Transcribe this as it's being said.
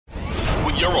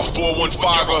You're a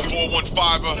 415er.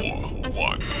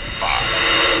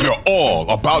 415. You're all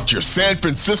about your San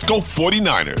Francisco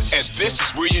 49ers. And this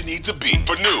is where you need to be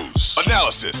for news,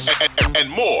 analysis, and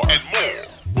more.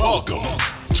 Welcome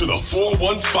to the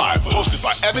 415, hosted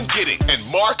by Evan Gidding and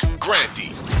Mark Grandy.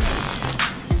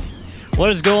 What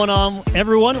is going on,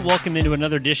 everyone? Welcome into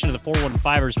another edition of the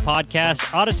 415ers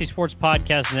podcast, Odyssey Sports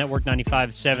Podcast Network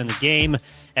 95.7 The Game.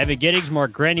 Evan Giddings,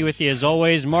 Mark Grandy with you as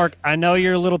always. Mark, I know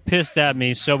you're a little pissed at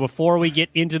me, so before we get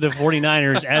into the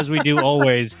 49ers, as we do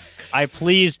always,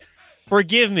 please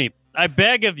forgive me. I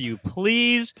beg of you,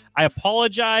 please. I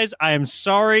apologize. I am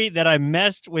sorry that I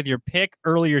messed with your pick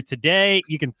earlier today.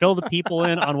 You can fill the people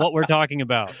in on what we're talking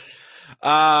about.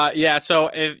 So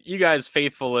if you guys,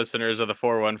 faithful listeners of the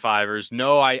 415ers,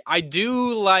 know I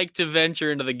do like to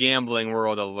venture into the gambling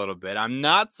world a little bit. I'm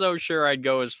not so sure I'd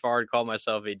go as far to call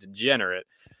myself a degenerate.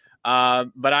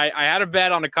 But I had a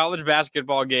bet on a college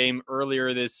basketball game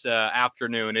earlier this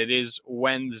afternoon. It is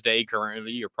Wednesday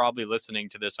currently. You're probably listening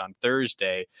to this on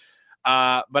Thursday.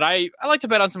 But I like to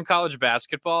bet on some college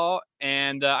basketball,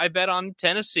 and I bet on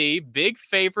Tennessee, big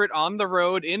favorite on the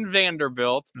road in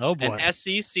Vanderbilt, an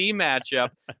SEC matchup,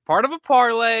 part of a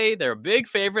parlay. They're a big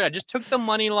favorite. I just took the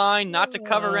money line, not to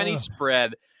cover any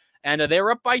spread, and they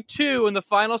were up by 2 in the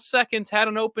final seconds, had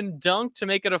an open dunk to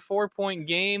make it a 4-point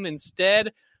game.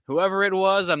 Instead, whoever it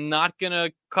was, I'm not going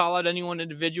to call out anyone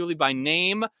individually by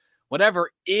name, whatever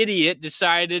idiot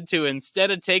decided to, instead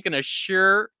of taking a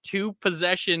sure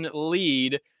 2-possession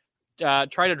lead,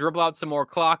 try to dribble out some more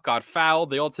clock, got fouled.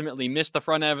 They ultimately missed the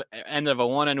front end of a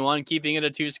 1-and-1, keeping it a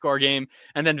 2-score game.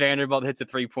 And then Vanderbilt hits a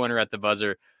 3-pointer at the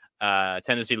buzzer.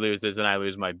 Tennessee loses, and I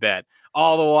lose my bet.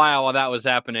 All the while that was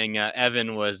happening,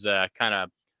 Evan was kind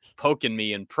of poking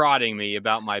me and prodding me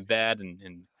about my bet.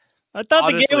 And I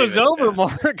thought the game was over,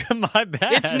 Mark. My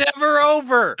bad. It's never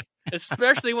over.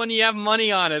 Especially when you have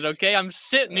money on it, okay? I'm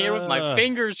sitting here with my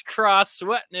fingers crossed,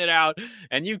 sweating it out,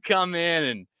 and you come in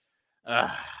and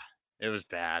it was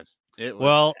bad.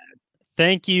 Bad.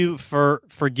 Thank you for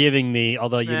forgiving me,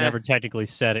 although you never technically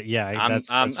said it. Yeah, I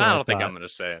don't think I'm going to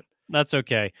say it. That's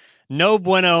okay. No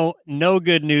bueno, no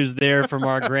good news there for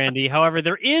Mark Grandy. However,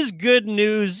 there is good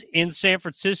news in San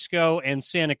Francisco and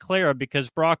Santa Clara because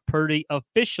Brock Purdy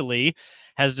officially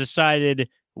has decided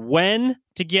when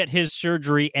to get his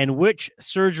surgery and which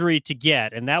surgery to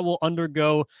get, and that will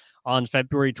undergo on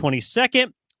February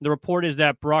 22nd. The report is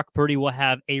that Brock Purdy will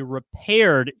have a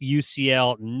repaired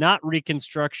UCL, not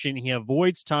reconstruction. He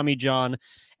avoids Tommy John.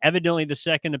 Evidently, the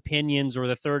second opinions or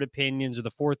the third opinions or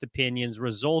the fourth opinions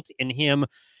result in him,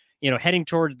 heading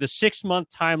towards the 6-month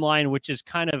timeline, which is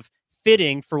kind of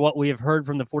fitting for what we have heard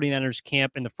from the 49ers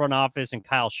camp in the front office and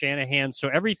Kyle Shanahan. So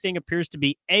everything appears to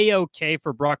be A-okay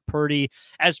for Brock Purdy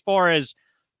as far as,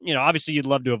 obviously you'd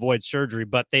love to avoid surgery,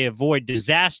 but they avoid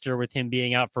disaster with him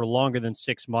being out for longer than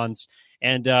 6 months.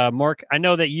 And Mark, I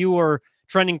know that you were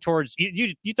trending towards,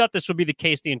 you thought this would be the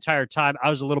case the entire time. I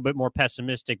was a little bit more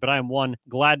pessimistic, but I am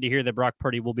glad to hear that Brock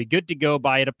Purdy will be good to go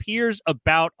by, it appears,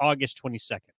 about August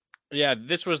 22nd. Yeah,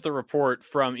 this was the report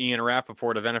from Ian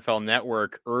Rappaport of NFL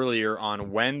Network earlier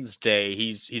on Wednesday.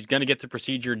 He's going to get the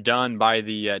procedure done by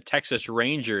the Texas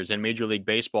Rangers in Major League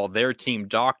Baseball, their team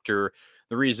doctor.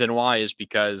 The reason why is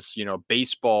because,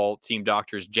 baseball team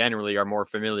doctors generally are more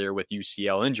familiar with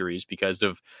UCL injuries because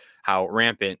of how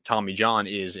rampant Tommy John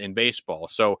is in baseball.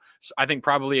 So I think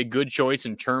probably a good choice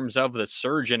in terms of the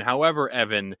surgeon. However,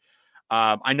 Evan,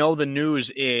 I know the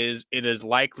news is it is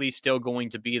likely still going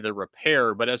to be the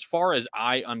repair, but as far as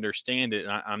I understand it,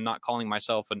 and I'm not calling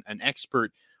myself an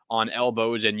expert on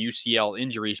elbows and UCL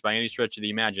injuries by any stretch of the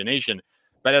imagination,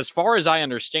 but as far as I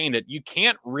understand it, you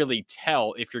can't really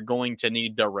tell if you're going to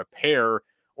need the repair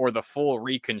or the full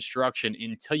reconstruction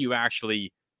until you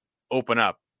actually open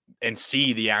up and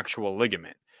see the actual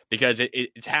ligament, because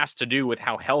it has to do with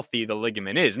how healthy the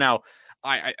ligament is. Now,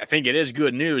 I think it is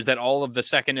good news that all of the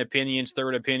second opinions,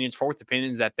 third opinions, fourth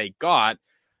opinions that they got,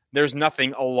 there's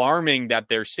nothing alarming that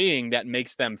they're seeing that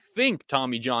makes them think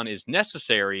Tommy John is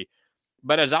necessary.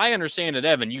 But as I understand it,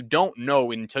 Evan, you don't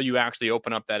know until you actually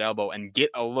open up that elbow and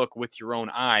get a look with your own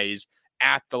eyes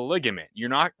at the ligament. You're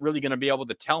not really going to be able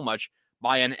to tell much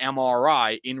by an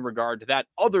MRI in regard to that,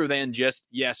 other than just,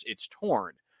 yes, it's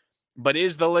torn. But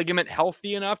is the ligament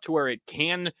healthy enough to where it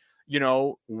can,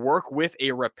 work with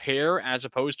a repair as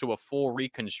opposed to a full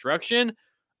reconstruction?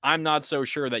 I'm not so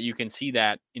sure that you can see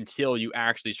that until you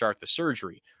actually start the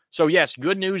surgery. So yes,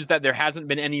 good news that there hasn't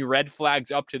been any red flags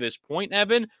up to this point,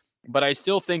 Evan, but I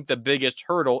still think the biggest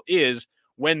hurdle is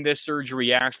when this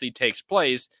surgery actually takes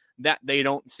place, that they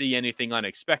don't see anything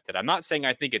unexpected. I'm not saying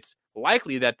I think it's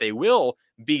likely that they will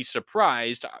be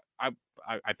surprised. I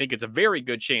I think it's a very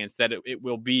good chance that it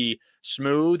will be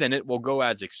smooth and it will go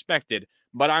as expected.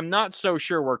 But I'm not so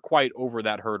sure we're quite over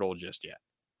that hurdle just yet.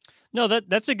 No,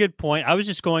 that's a good point. I was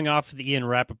just going off of the Ian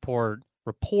Rappaport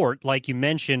report, like you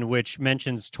mentioned, which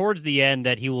mentions towards the end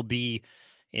that he will be,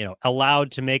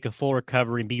 allowed to make a full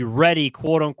recovery and be ready,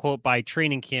 quote unquote, by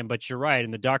training camp. But you're right.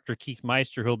 And the Dr. Keith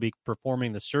Meister, who'll be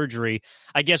performing the surgery,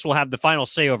 I guess will have the final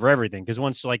say over everything. Because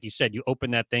once, like you said, you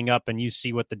open that thing up and you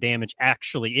see what the damage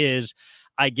actually is,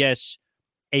 I guess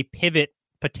a pivot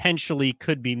potentially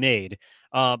could be made.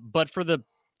 But for the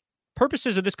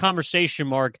purposes of this conversation,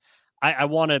 Mark, I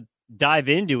want to dive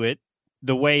into it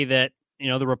the way that,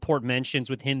 the report mentions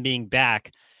with him being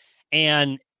back.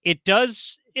 And it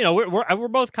does, we're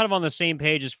both kind of on the same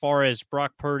page as far as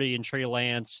Brock Purdy and Trey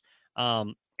Lance, at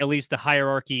least the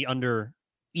hierarchy under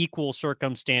equal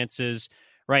circumstances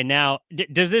right now.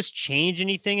 Does this change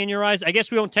anything in your eyes? I guess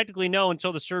we don't technically know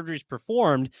until the surgery is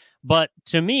performed, but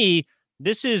to me,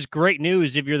 this is great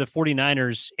news if you're the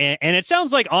 49ers. And it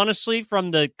sounds like, honestly, from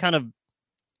the kind of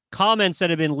comments that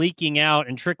have been leaking out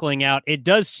and trickling out, it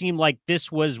does seem like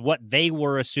this was what they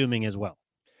were assuming as well.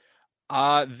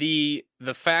 The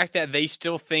fact that they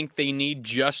still think they need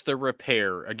just the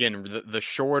repair, again, the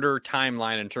shorter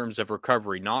timeline in terms of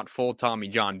recovery, not full Tommy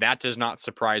John, that does not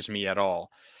surprise me at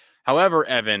all. However,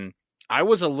 Evan, I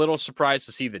was a little surprised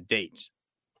to see the date.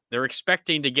 They're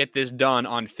expecting to get this done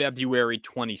on February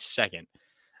 22nd.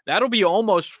 That'll be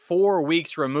almost 4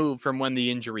 weeks removed from when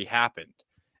the injury happened.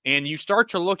 And you start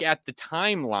to look at the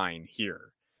timeline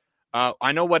here.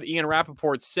 I know what Ian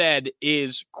Rappaport said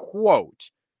is,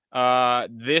 quote,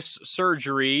 this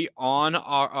surgery on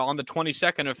the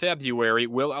 22nd of February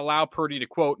will allow Purdy to,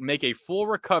 quote, make a full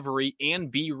recovery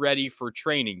and be ready for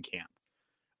training camp.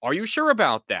 Are you sure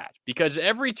about that? Because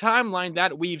every timeline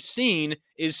that we've seen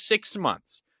is 6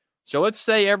 months. So let's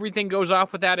say everything goes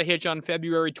off without a hitch on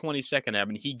February 22nd,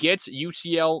 Evan. He gets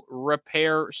UCL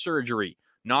repair surgery,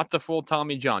 not the full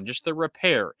Tommy John, just the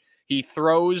repair. He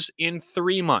throws in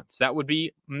 3 months. That would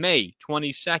be May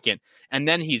 22nd. And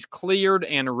then he's cleared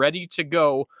and ready to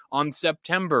go on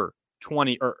September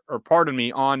 20,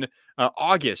 on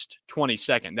August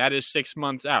 22nd. That is 6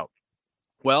 months out.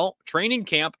 Well, training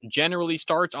camp generally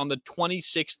starts on the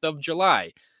 26th of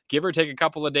July, give or take a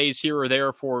couple of days here or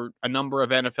there for a number of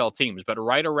NFL teams, but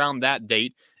right around that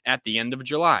date at the end of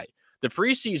July. The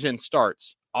preseason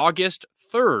starts August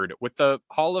 3rd with the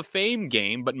Hall of Fame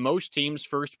game, but most teams'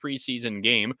 first preseason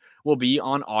game will be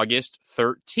on August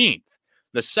 13th.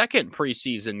 The second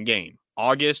preseason game,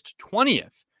 August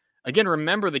 20th. Again,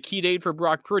 remember the key date for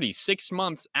Brock Purdy, 6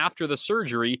 months after the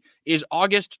surgery, is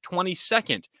August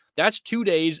 22nd. That's 2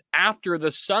 days after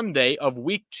the Sunday of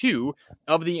week 2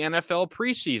 of the NFL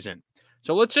preseason.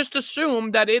 So let's just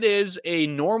assume that it is a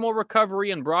normal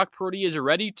recovery and Brock Purdy is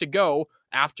ready to go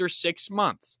after 6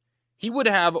 months. He would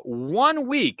have 1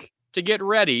 week to get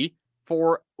ready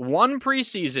for one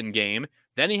preseason game.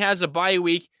 Then he has a bye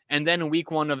week and then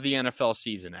week 1 of the NFL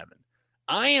season, Evan.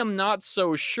 I am not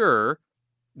so sure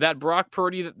that Brock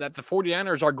Purdy, that the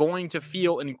 49ers are going to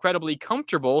feel incredibly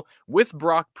comfortable with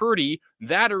Brock Purdy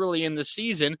that early in the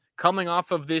season coming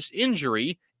off of this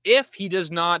injury if he does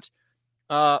not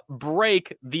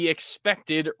break the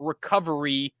expected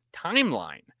recovery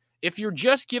timeline. If you're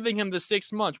just giving him the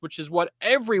 6 months, which is what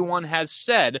everyone has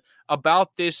said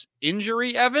about this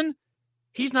injury, Evan,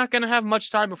 he's not going to have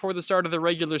much time before the start of the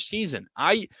regular season.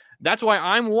 That's why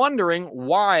I'm wondering,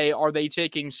 why are they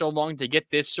taking so long to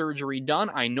get this surgery done?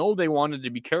 I know they wanted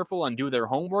to be careful and do their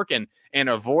homework and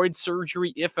avoid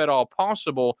surgery if at all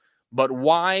possible, but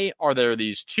why are there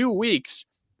these 2 weeks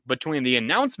between the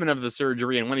announcement of the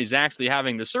surgery and when he's actually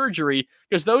having the surgery?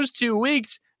 Because those 2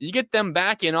 weeks, you get them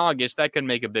back in August, that could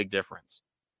make a big difference.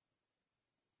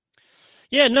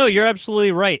 Yeah, no, you're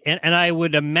absolutely right. And I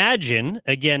would imagine,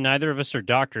 again, neither of us are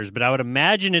doctors, but I would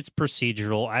imagine it's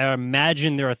procedural. I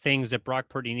imagine there are things that Brock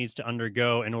Purdy needs to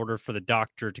undergo in order for the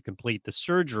doctor to complete the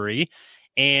surgery.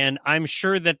 And I'm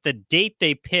sure that the date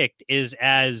they picked is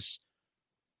as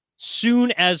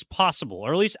soon as possible,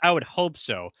 or at least I would hope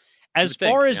so. As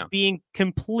far as being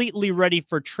completely ready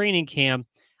for training camp,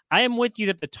 I am with you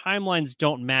that the timelines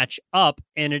don't match up,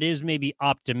 and it is maybe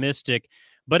optimistic.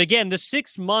 But again, the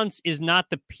 6 months is not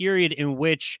the period in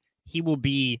which he will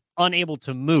be unable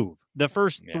to move. The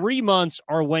first 3 months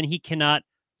are when he cannot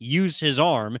use his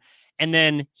arm, and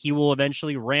then he will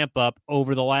eventually ramp up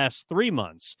over the last 3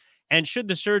 months. And should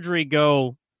the surgery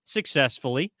go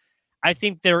successfully, I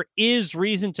think there is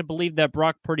reason to believe that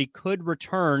Brock Purdy could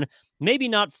return, maybe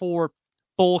not for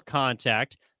full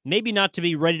contact, maybe not to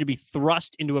be ready to be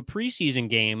thrust into a preseason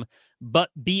game, but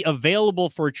be available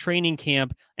for training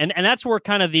camp. And that's where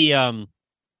kind of the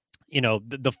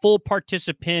the full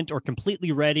participant or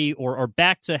completely ready or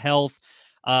back to health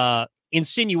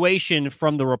insinuation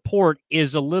from the report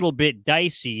is a little bit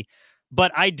dicey.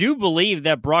 But I do believe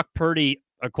that Brock Purdy,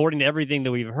 according to everything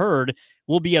that we've heard,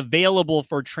 will be available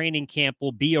for training camp,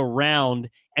 will be around,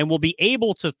 and will be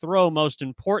able to throw, most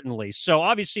importantly. So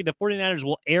obviously the 49ers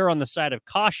will err on the side of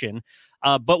caution.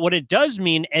 But what it does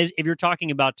mean, as if you're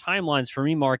talking about timelines for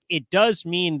me, Mark, it does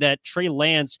mean that Trey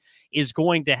Lance is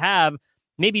going to have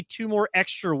maybe 2 more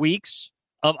extra weeks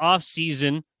of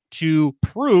offseason to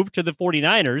prove to the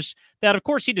 49ers that, of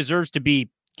course, he deserves to be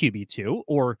QB2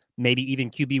 or maybe even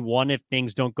QB1 if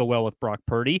things don't go well with Brock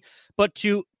Purdy, but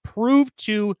to prove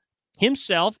to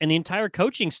himself and the entire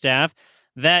coaching staff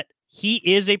that he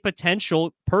is a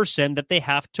potential person that they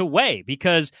have to weigh.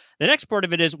 Because the next part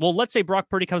of it is, well, let's say Brock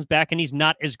Purdy comes back and he's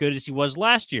not as good as he was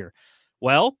last year.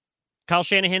 Well, Kyle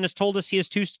Shanahan has told us he has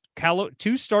two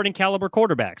starting caliber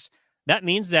quarterbacks. That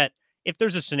means that if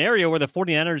there's a scenario where the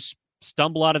 49ers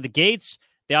stumble out of the gates,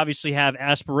 they obviously have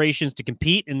aspirations to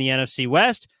compete in the NFC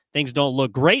West. Things don't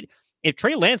look great. If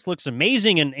Trey Lance looks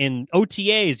amazing in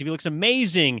OTAs, if he looks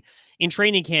amazing in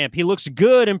training camp, he looks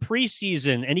good in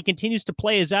preseason, and he continues to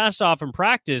play his ass off in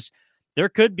practice, there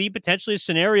could be potentially a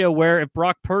scenario where if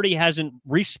Brock Purdy hasn't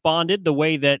responded the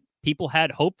way that people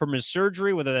had hoped from his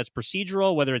surgery, whether that's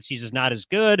procedural, whether it's he's just not as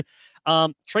good,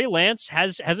 Trey Lance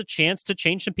has a chance to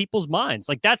change some people's minds.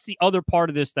 Like, that's the other part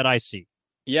of this that I see.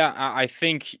 Yeah, I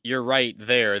think you're right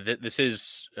there. That this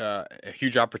is a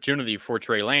huge opportunity for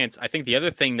Trey Lance. I think the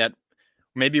other thing that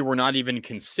maybe we're not even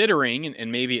considering,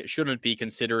 and maybe it shouldn't be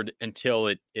considered until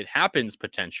it happens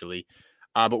potentially,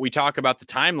 but we talk about the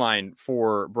timeline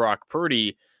for Brock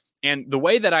Purdy. And the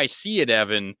way that I see it,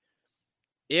 Evan,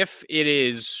 if it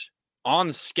is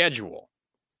on schedule,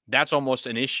 that's almost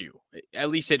an issue.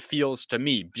 At least it feels to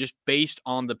me, just based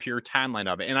on the pure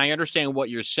timeline of it. And I understand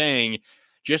what you're saying.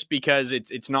 Just because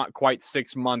it's not quite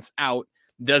 6 months out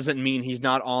doesn't mean he's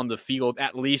not on the field,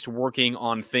 at least working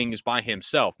on things by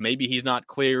himself. Maybe he's not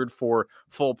cleared for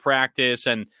full practice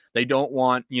and they don't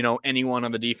want, anyone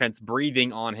on the defense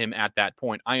breathing on him at that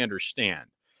point. I understand.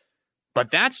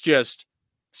 But that's just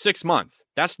 6 months.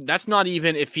 That's not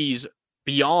even if he's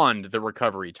beyond the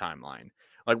recovery timeline.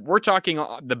 Like, we're talking,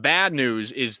 the bad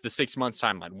news is the 6 months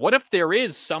timeline. What if there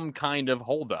is some kind of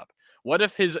holdup? What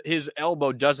if his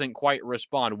elbow doesn't quite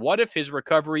respond? What if his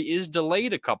recovery is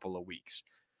delayed a couple of weeks?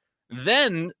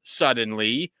 Then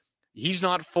suddenly he's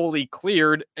not fully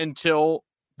cleared until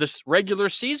this regular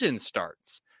season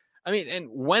starts. I mean, and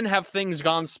when have things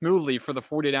gone smoothly for the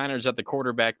 49ers at the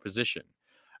quarterback position?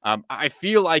 I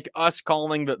feel like us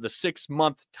calling the 6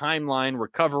 month timeline,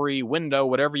 recovery window,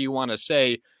 whatever you want to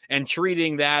say, and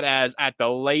treating that as at the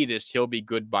latest he'll be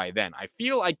good by then. I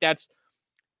feel like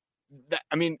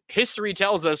history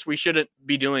tells us we shouldn't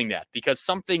be doing that because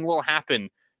something will happen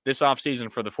this offseason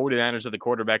for the 49ers at the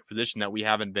quarterback position that we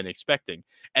haven't been expecting.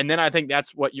 And then I think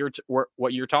that's what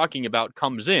you're talking about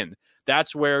comes in.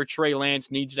 That's where Trey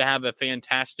Lance needs to have a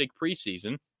fantastic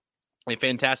preseason, a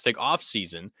fantastic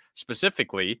offseason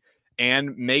specifically,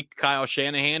 and make Kyle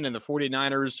Shanahan and the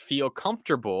 49ers feel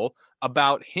comfortable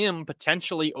about him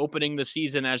potentially opening the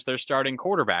season as their starting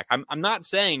quarterback. I'm not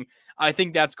saying I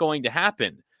think that's going to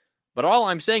happen. But all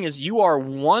I'm saying is you are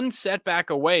one setback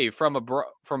away from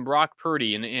Brock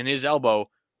Purdy and his elbow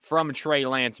from Trey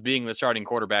Lance being the starting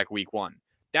quarterback week 1.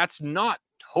 That's not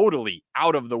totally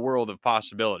out of the world of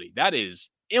possibility. That is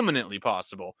imminently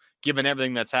possible given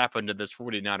everything that's happened to this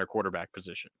 49er quarterback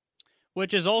position.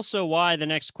 Which is also why the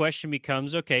next question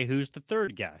becomes, okay, who's the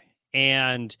third guy?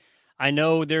 And I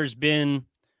know there's been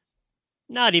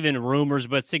not even rumors,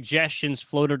 but suggestions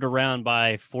floated around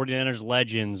by 49ers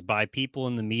legends, by people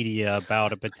in the media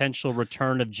about a potential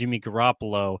return of Jimmy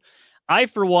Garoppolo. I,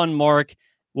 for one, Mark,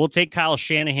 will take Kyle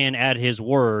Shanahan at his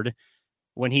word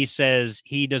when he says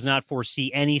he does not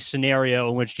foresee any scenario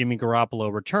in which Jimmy Garoppolo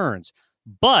returns.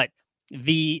 But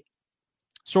the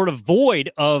sort of void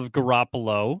of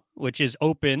Garoppolo, which is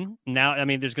open now,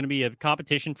 there's going to be a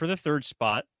competition for the third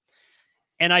spot.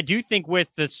 And I do think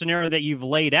with the scenario that you've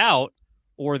laid out,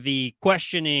 or the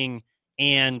questioning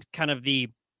and kind of the,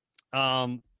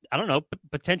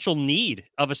 potential need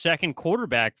of a second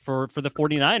quarterback for the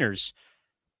 49ers,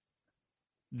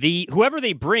 whoever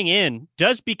they bring in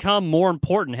does become more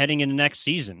important heading into next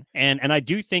season. And I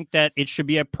do think that it should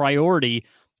be a priority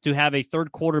to have a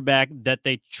third quarterback that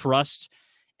they trust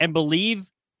and believe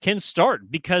can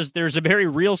start, because there's a very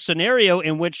real scenario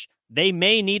in which they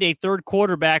may need a third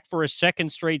quarterback for a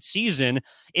second straight season.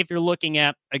 If you're looking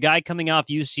at a guy coming off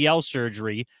UCL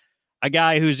surgery, a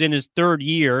guy who's in his third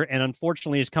year and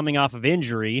unfortunately is coming off of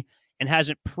injury and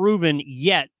hasn't proven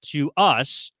yet to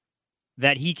us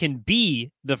that he can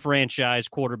be the franchise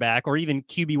quarterback or even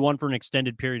QB1 for an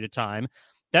extended period of time,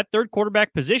 that third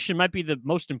quarterback position might be the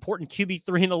most important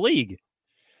QB3 in the league.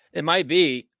 It might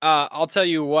be. I'll tell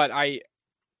you what, I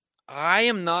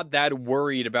am not that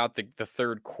worried about the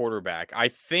third quarterback. I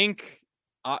think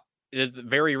there's a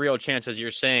very real chance, as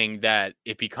you're saying, that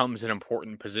it becomes an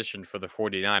important position for the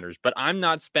 49ers. But I'm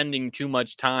not spending too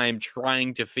much time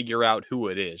trying to figure out who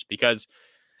it is, because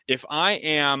if I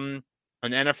am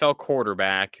an NFL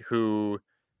quarterback who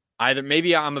either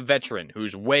maybe I'm a veteran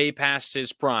who's way past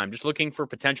his prime, just looking for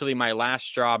potentially my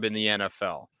last job in the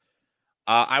NFL,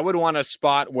 I would want a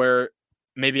spot where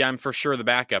maybe I'm for sure the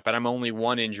backup, and I'm only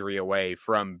one injury away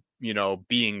from,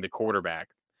 being the quarterback.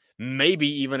 Maybe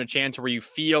even a chance where you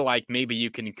feel like maybe you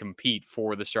can compete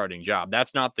for the starting job.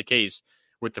 That's not the case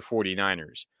with the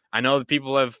 49ers. I know that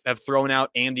people have thrown out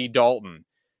Andy Dalton.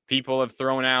 People have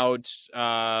thrown out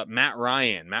Matt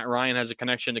Ryan. Matt Ryan has a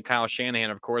connection to Kyle Shanahan,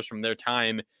 of course, from their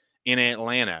time in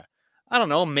Atlanta. I don't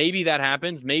know. Maybe that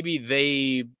happens. Maybe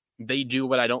they do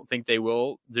what I don't think they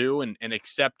will do and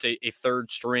accept a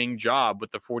third string job with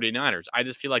the 49ers. I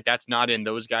just feel like that's not in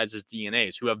those guys'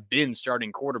 DNAs who have been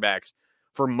starting quarterbacks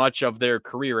for much of their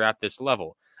career at this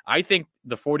level. I think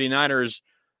the 49ers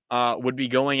would be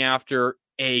going after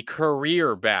a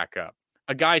career backup,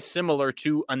 a guy similar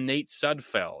to a Nate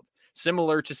Sudfeld,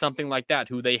 similar to something like that,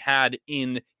 who they had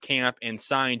in camp and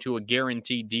signed to a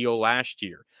guaranteed deal last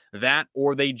year. That,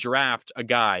 or they draft a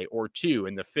guy or two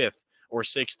in the 5th or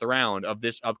 6th round of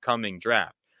this upcoming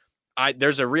draft.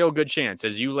 There's a real good chance,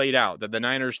 as you laid out, that the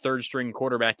Niners' third string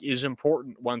quarterback is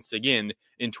important once again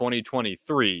in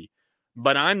 2023.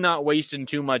 But I'm not wasting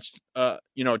too much,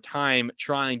 time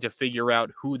trying to figure out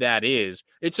who that is.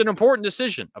 It's an important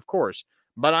decision, of course,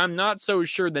 but I'm not so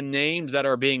sure the names that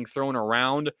are being thrown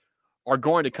around are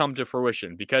going to come to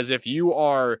fruition. Because if you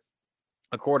are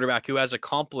a quarterback who has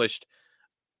accomplished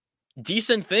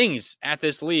decent things at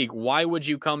this league, why would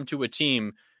you come to a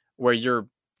team where you're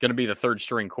going to be the third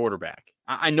string quarterback?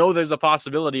 I know there's a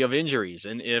possibility of injuries,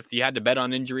 and if you had to bet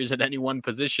on injuries at any one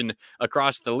position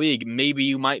across the league, maybe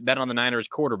you might bet on the Niners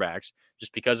quarterbacks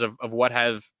just because of what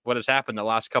has happened the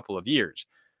last couple of years.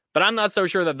 But I'm not so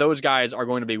sure that those guys are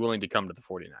going to be willing to come to the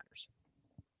 49ers.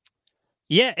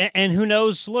 Yeah, and who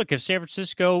knows? Look, if San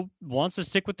Francisco wants to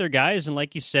stick with their guys and,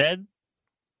 like you said,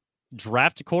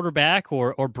 draft a quarterback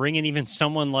or bring in even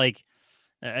someone like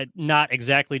not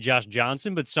exactly Josh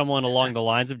Johnson, but someone along the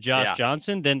lines of Josh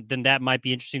Johnson, then that might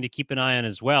be interesting to keep an eye on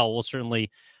as well. We'll certainly,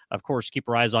 of course, keep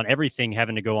our eyes on everything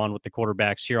having to go on with the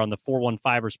quarterbacks here on the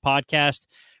 415ers podcast,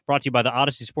 brought to you by the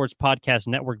Odyssey Sports Podcast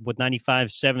Network with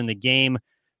 95.7 The Game.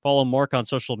 Follow Mark on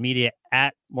social media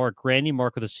at Mark Grandy,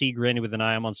 Mark with a C, Grandy with an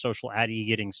I. I'm on social at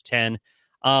eGittings10.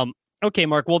 Okay,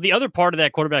 Mark. Well, the other part of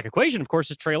that quarterback equation, of course,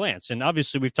 is Trey Lance. And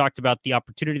obviously, we've talked about the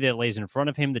opportunity that lays in front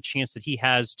of him, the chance that he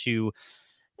has to,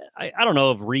 I don't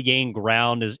know if regain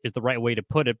ground is the right way to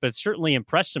put it, but certainly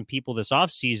impress some people this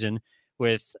offseason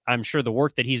with, I'm sure, the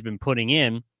work that he's been putting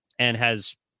in and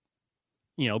has,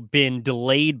 been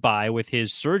delayed by with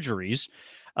his surgeries.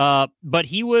 But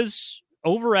he was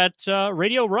over at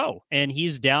Radio Row, and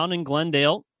he's down in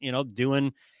Glendale,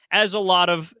 doing as a lot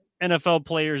of NFL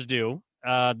players do.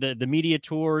 The media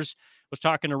tours. Was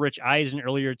talking to Rich Eisen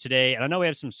earlier today, and I know we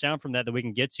have some sound from that we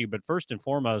can get to, but first and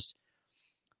foremost,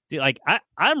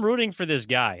 I'm rooting for this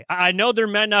guy. I know there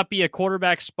might not be a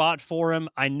quarterback spot for him.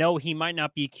 I know he might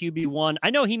not be QB1. I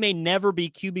know he may never be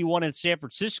QB1 in San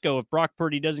Francisco if Brock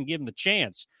Purdy doesn't give him the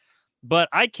chance, but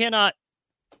I cannot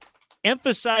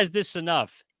emphasize this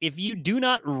enough. If you do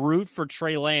not root for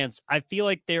Trey Lance, I feel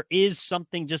like there is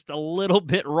something just a little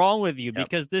bit wrong with you,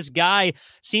 because this guy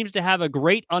seems to have a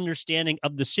great understanding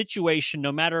of the situation,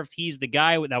 no matter if he's the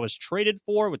guy that was traded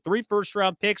for with 3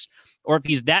 first-round picks or if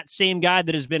he's that same guy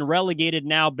that has been relegated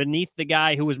now beneath the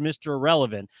guy who was Mr.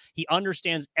 Irrelevant. He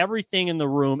understands everything in the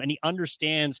room, and he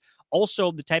understands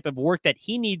also the type of work that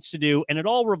he needs to do, and it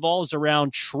all revolves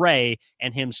around Trey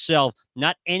and himself,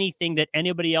 not anything that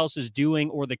anybody else is doing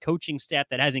or the coaching staff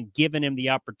that hasn't given him the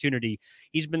opportunity.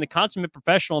 He's been the consummate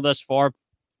professional thus far.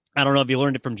 I don't know if you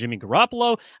learned it from Jimmy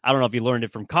Garoppolo. I don't know if you learned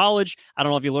it from college. I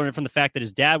don't know if you learned it from the fact that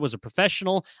his dad was a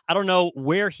professional. I don't know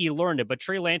where he learned it, but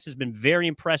Trey Lance has been very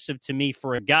impressive to me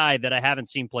for a guy that I haven't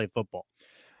seen play football.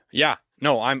 Yeah,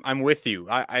 no, I'm with you.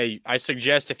 I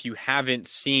suggest if you haven't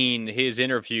seen his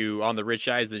interview on the Rich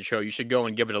Eisen show, you should go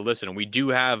and give it a listen. And we do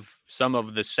have some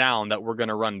of the sound that we're going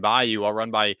to run by you. I'll run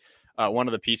by one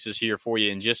of the pieces here for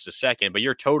you in just a second, but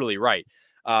you're totally right.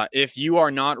 If you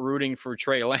are not rooting for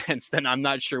Trey Lance, then I'm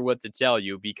not sure what to tell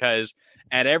you, because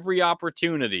at every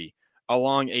opportunity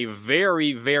along a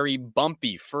very, very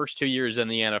bumpy first 2 years in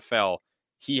the NFL,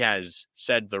 he has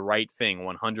said the right thing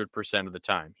 100% of the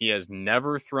time. He has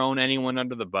never thrown anyone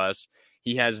under the bus.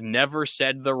 He has never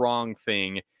said the wrong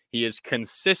thing. He has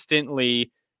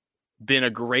consistently been a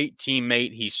great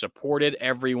teammate. He supported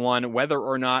everyone, whether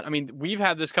or not, I mean, we've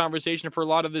had this conversation for a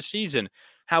lot of the season,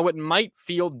 how it might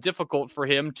feel difficult for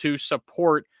him to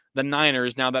support the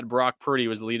Niners now that Brock Purdy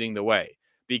was leading the way,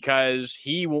 because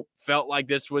he felt like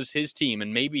this was his team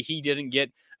and maybe he didn't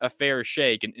get a fair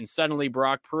shake. And suddenly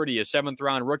Brock Purdy, a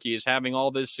 7th-round rookie, is having all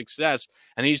this success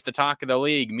and he's the talk of the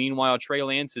league. Meanwhile, Trey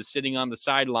Lance is sitting on the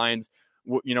sidelines,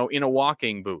 in a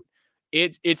walking boot.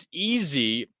 It's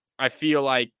easy. I feel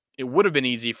like it would have been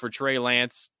easy for Trey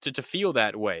Lance to feel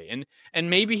that way. And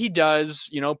maybe he does,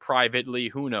 privately,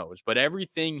 who knows, but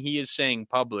everything he is saying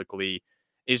publicly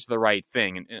is the right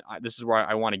thing. And this is where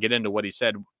I want to get into what he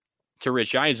said to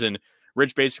Rich Eisen.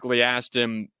 Rich basically asked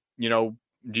him, do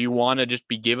you want to just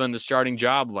be given the starting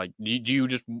job? Like, do you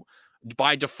just,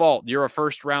 by default, you're a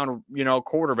first-round,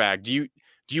 quarterback. Do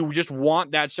you just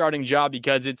want that starting job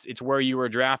because it's where you were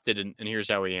drafted? And here's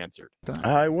how he answered.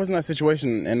 It wasn't that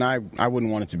situation, and I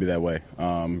wouldn't want it to be that way.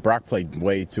 Brock played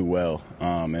way too well,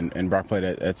 and Brock played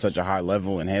at such a high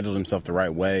level and handled himself the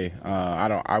right way.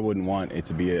 I wouldn't want it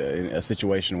to be a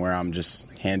situation where I'm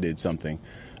just handed something.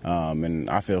 And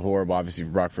I feel horrible, obviously,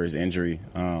 for Brock for his injury.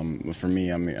 For me,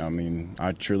 I mean,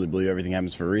 I truly believe everything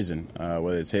happens for a reason.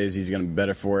 Whether it's his, he's going to be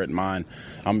better for it. Mine,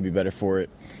 I'm going to be better for it.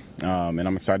 And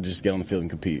I'm excited to just get on the field and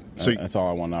compete. That's all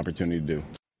I want an opportunity to do.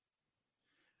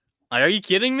 Are you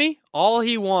kidding me? All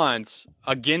he wants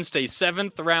against a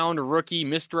 7th-round rookie,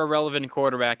 Mr. Irrelevant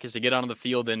quarterback is to get on the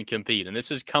field and compete. And this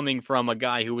is coming from a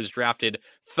guy who was drafted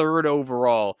 3rd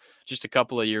overall just a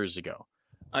couple of years ago.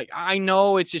 I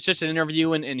know it's just an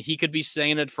interview, and he could be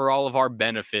saying it for all of our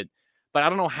benefit, but I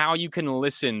don't know how you can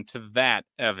listen to that,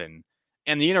 Evan.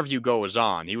 And the interview goes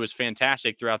on. He was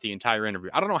fantastic throughout the entire interview.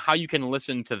 I don't know how you can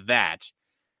listen to that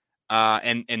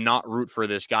and not root for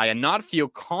this guy and not feel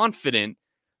confident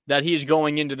that he's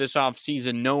going into this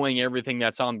offseason knowing everything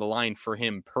that's on the line for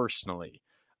him personally.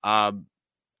 I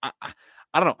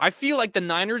don't know. I feel like the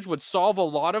Niners would solve a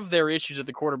lot of their issues at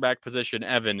the quarterback position,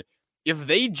 Evan, if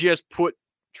they just put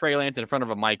Trey Lance in front of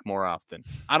a mic more often.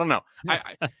 I don't know.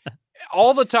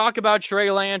 All the talk about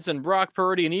Trey Lance and Brock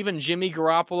Purdy and even Jimmy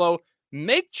Garoppolo,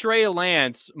 make Trey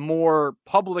Lance more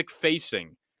public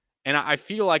facing. And I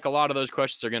feel like a lot of those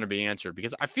questions are going to be answered,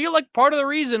 because I feel like part of the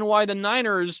reason why the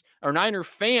Niners or Niner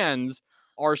fans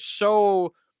are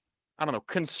so,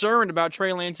 concerned about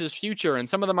Trey Lance's future, and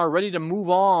some of them are ready to move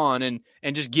on and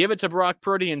just give it to Brock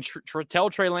Purdy and tell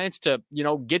Trey Lance to,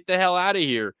 get the hell out of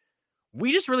here.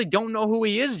 We just really don't know who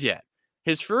he is yet.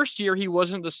 His first year, he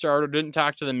wasn't the starter, didn't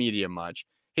talk to the media much.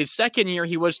 His second year,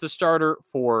 he was the starter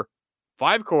for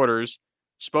 5 quarters,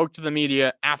 spoke to the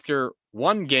media after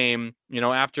one game,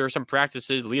 after some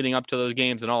practices leading up to those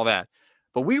games and all that.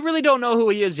 But we really don't know who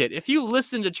he is yet. If you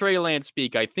listen to Trey Lance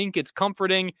speak, I think it's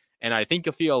comforting, and I think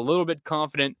you'll feel a little bit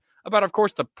confident about, of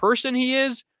course, the person he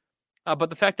is, but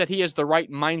the fact that he has the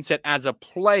right mindset as a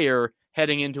player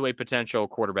heading into a potential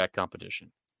quarterback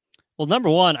competition. Well, number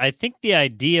one, I think the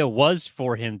idea was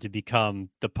for him to become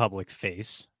the public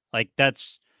face. Like, that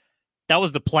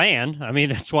was the plan. I mean,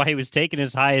 that's why he was taken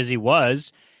as high as he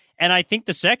was. And I think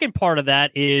the second part of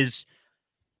that is,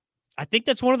 I think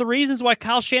that's one of the reasons why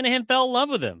Kyle Shanahan fell in love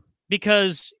with him.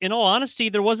 Because, in all honesty,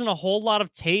 there wasn't a whole lot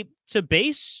of tape to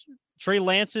base Trey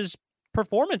Lance's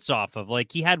performance off of.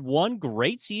 Like, he had one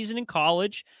great season in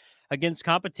college against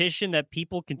competition that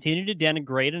people continue to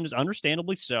denigrate, and is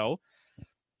understandably so.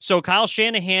 So Kyle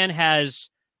Shanahan has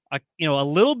a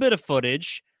little bit of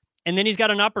footage, and then he's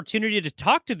got an opportunity to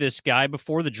talk to this guy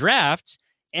before the draft.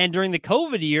 And during the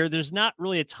COVID year, there's not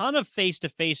really a ton of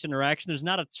face-to-face interaction. There's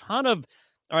not a ton of,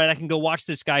 all right, I can go watch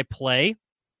this guy play.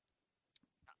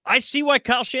 I see why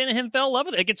Kyle Shanahan fell in love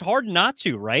with it. Like, it's hard not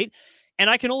to, right? And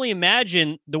I can only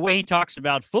imagine the way he talks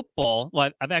about football.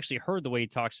 Well, I've actually heard the way he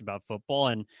talks about football.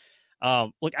 And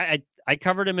look, I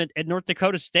covered him at North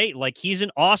Dakota State. Like, he's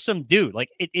an awesome dude. Like,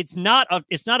 it's not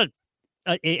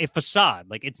a facade.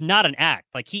 Like, it's not an act.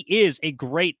 Like, he is a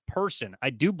great person. I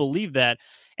do believe that.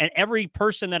 And every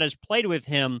person that has played with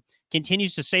him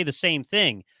continues to say the same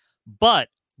thing. But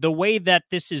the way that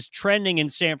this is trending in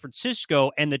San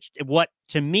Francisco, and what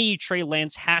to me Trey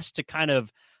Lance has to kind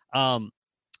of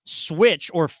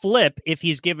switch or flip if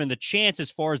he's given the chance, as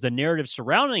far as the narrative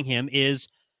surrounding him, is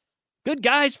good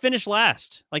guys finish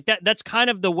last. Like, that's kind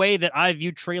of the way that I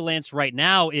view Trey Lance right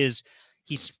now. Is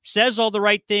he says all the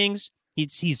right things,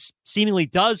 he's seemingly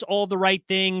does all the right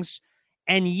things,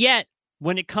 and yet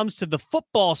when it comes to the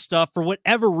football stuff, for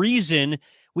whatever reason,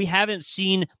 we haven't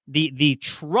seen the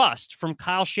trust from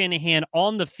Kyle Shanahan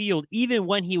on the field, even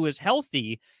when he was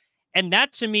healthy. And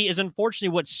that, to me, is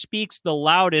unfortunately what speaks the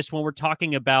loudest when we're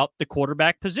talking about the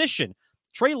quarterback position.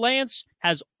 Trey Lance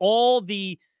has all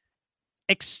the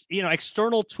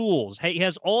external tools. He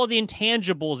has all the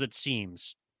intangibles, it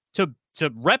seems, to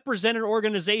represent an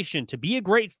organization, to be a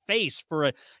great face for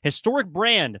a historic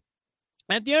brand.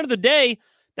 And at the end of the day,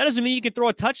 that doesn't mean you can throw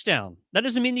a touchdown. That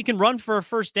doesn't mean you can run for a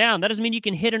first down. That doesn't mean you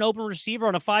can hit an open receiver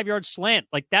on a 5-yard slant.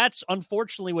 Like, that's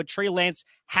unfortunately what Trey Lance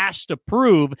has to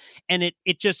prove. And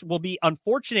it just will be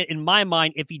unfortunate in my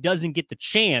mind if he doesn't get the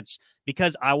chance,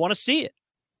 because I want to see it.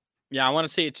 Yeah, I want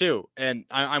to see it too. And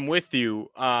I'm with you.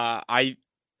 I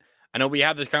know we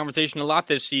had this conversation a lot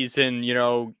this season,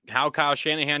 how Kyle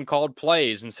Shanahan called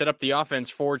plays and set up the offense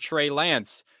for Trey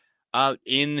Lance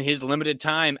in his limited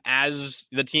time as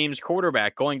the team's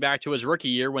quarterback, going back to his rookie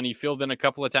year when he filled in a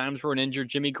couple of times for an injured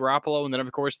Jimmy Garoppolo. And then,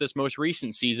 of course, this most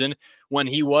recent season when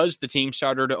he was the team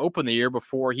starter to open the year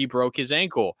before he broke his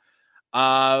ankle.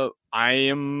 I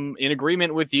am in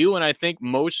agreement with you, and I think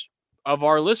most of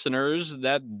our listeners,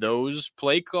 that those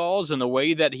play calls and the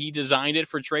way that he designed it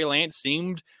for Trey Lance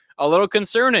seemed a little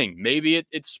concerning. Maybe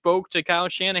it spoke to Kyle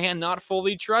Shanahan not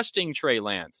fully trusting Trey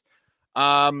Lance.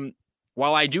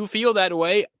 While I do feel that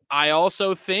way, I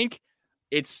also think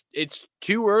it's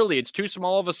too early. It's too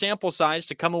small of a sample size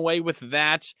to come away with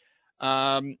that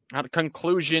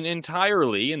conclusion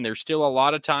entirely, and there's still a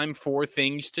lot of time for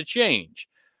things to change.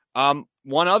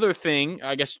 One other thing,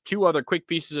 I guess 2 other quick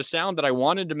pieces of sound that I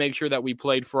wanted to make sure that we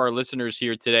played for our listeners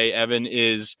here today, Evan,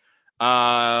 is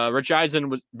Rich Eisen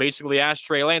was basically asked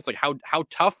Trey Lance, like, how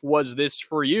tough was this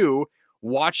for you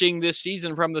watching this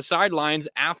season from the sidelines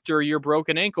after your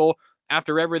broken ankle,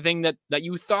 after everything that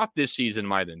you thought this season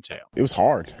might entail? It was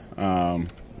hard.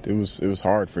 It was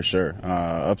hard for sure.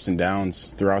 Ups and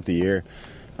downs throughout the year.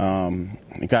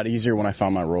 It got easier when I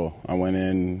found my role. I went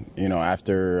in,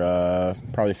 after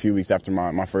probably a few weeks after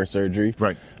my first surgery,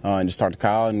 right, and just talked to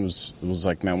Kyle and was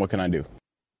like, man, what can I do?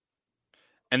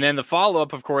 And then the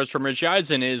follow-up, of course, from Rich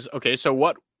Eisen is, okay, so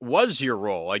what was your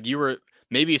role? Like, you were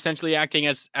maybe essentially acting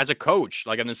as a coach,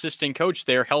 like an assistant coach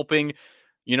there, helping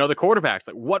the quarterbacks.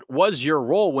 Like, what was your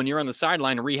role when you're on the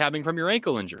sideline rehabbing from your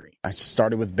ankle injury? I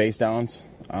started with base downs.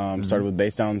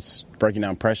 Breaking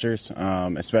down pressures,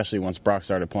 especially once Brock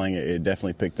started playing it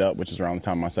definitely picked up, which is around the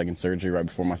time of my second surgery, right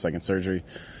before my second surgery.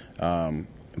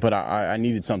 But I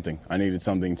needed something. I needed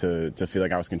something to feel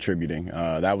like I was contributing.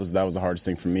 That was the hardest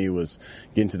thing for me, was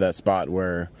getting to that spot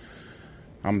where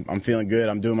I'm feeling good.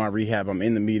 I'm doing my rehab. I'm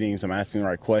in the meetings. I'm asking the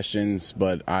right questions,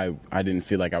 but I didn't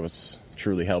feel like I was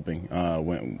truly helping.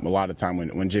 When a lot of time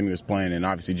when Jimmy was playing, and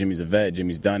obviously Jimmy's a vet,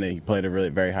 Jimmy's done it. He played at a really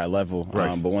very high level.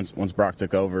 Right. But once Brock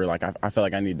took over, like I felt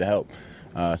like I needed the help.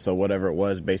 So whatever it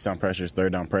was, base down pressures,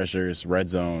 third down pressures, red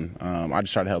zone, I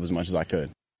just tried to help as much as I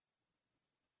could.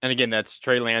 And again, that's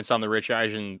Trey Lance on the Rich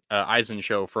Eisen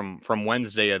show from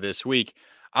Wednesday of this week.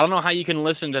 I don't know how you can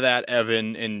listen to that,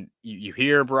 Evan, and you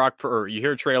hear you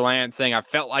hear Trey Lance saying, I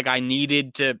felt like I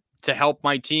needed to help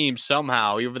my team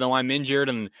somehow, even though I'm injured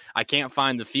and I can't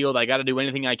find the field. I got to do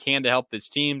anything I can to help this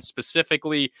team,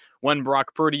 specifically when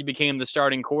Brock Purdy became the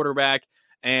starting quarterback.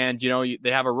 And,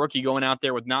 they have a rookie going out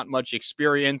there with not much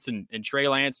experience, and Trey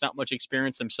Lance, not much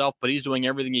experience himself, but he's doing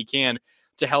everything he can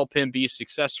to help him be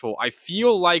successful. I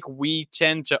feel like we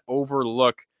tend to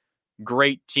overlook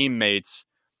great teammates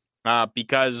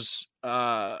because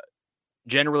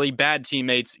generally bad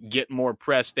teammates get more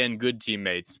press than good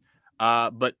teammates.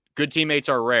 But good teammates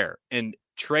are rare. And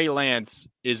Trey Lance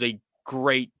is a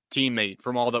great teammate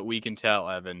from all that we can tell,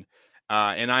 Evan.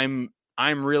 And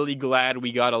I'm really glad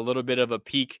we got a little bit of a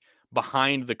peek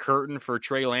behind the curtain for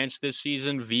Trey Lance this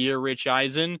season via Rich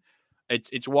Eisen.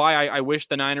 It's why I wish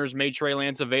the Niners made Trey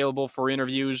Lance available for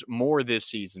interviews more this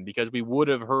season, because we would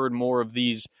have heard more of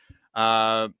these,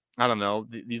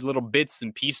 these little bits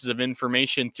and pieces of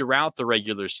information throughout the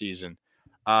regular season.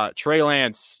 Trey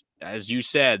Lance, as you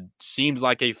said, seems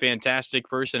like a fantastic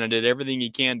person and did everything he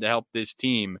can to help this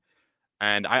team.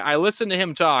 And I listened to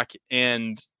him talk,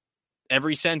 and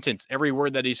every sentence, every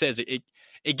word that he says,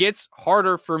 it gets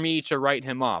harder for me to write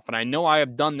him off. And I know I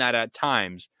have done that at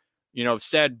times.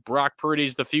 Said Brock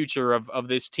Purdy's the future of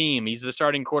this team. He's the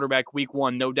starting quarterback week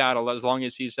 1, no doubt, as long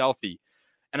as he's healthy.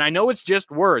 And I know it's just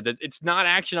words. It's not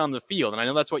action on the field. And I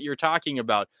know that's what you're talking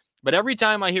about. But every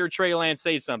time I hear Trey Lance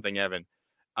say something, Evan,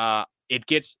 it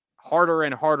gets harder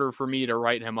and harder for me to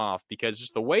write him off, because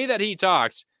just the way that he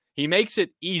talks, he makes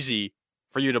it easy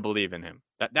for you to believe in him.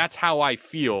 That's how I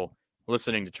feel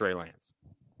listening to Trey Lance.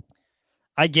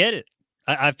 I get it.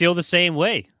 I feel the same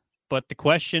way. But the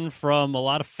question from a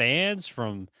lot of fans,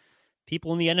 from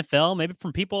people in the NFL, maybe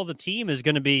from people on the team, is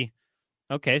going to be,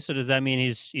 okay, so does that mean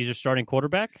he's your starting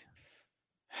quarterback?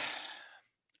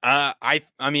 I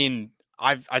mean,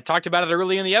 I talked about it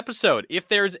early in the episode. If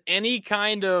there's any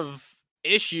kind of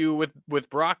issue with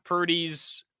Brock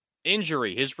Purdy's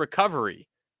injury, his recovery,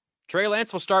 Trey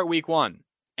Lance will start week 1.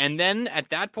 And then at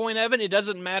that point, Evan, it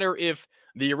doesn't matter if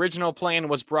the original plan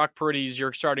was Brock Purdy's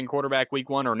your starting quarterback week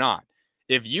 1 or not.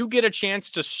 If you get a chance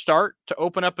to start to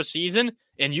open up a season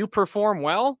and you perform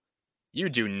well, you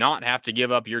do not have to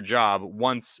give up your job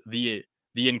once the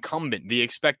incumbent, the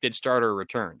expected starter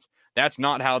returns. That's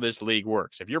not how this league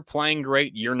works. If you're playing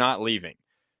great, you're not leaving.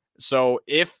 So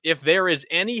if there is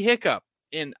any hiccup,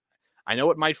 and I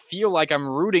know it might feel like I'm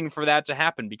rooting for that to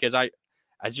happen because I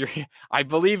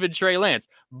believe in Trey Lance,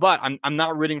 but I'm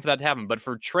not rooting for that to happen. But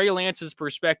for Trey Lance's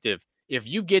perspective, if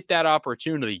you get that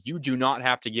opportunity, you do not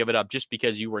have to give it up just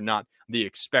because you were not the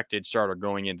expected starter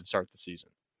going in to start the season.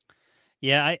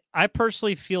 Yeah, I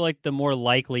personally feel like the more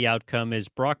likely outcome is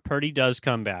Brock Purdy does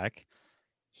come back.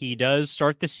 He does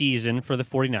start the season for the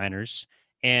 49ers,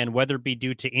 and whether it be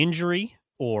due to injury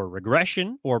or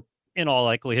regression or in all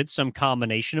likelihood some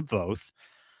combination of both,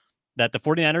 that the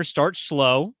 49ers start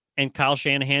slow and Kyle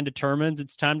Shanahan determines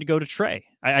it's time to go to Trey.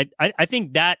 I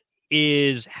think that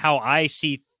is how I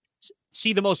see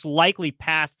the most likely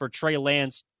path for Trey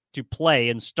Lance to play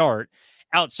and start,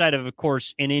 outside of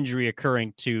course, an injury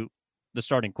occurring to the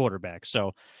starting quarterback.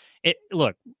 So,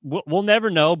 look, we'll never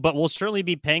know, but we'll certainly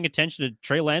be paying attention to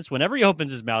Trey Lance whenever he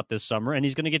opens his mouth this summer, and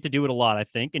he's going to get to do it a lot, I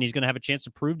think, and he's going to have a chance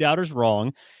to prove doubters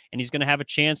wrong, and he's going to have a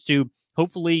chance to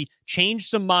hopefully change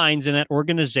some minds in that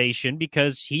organization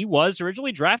because he was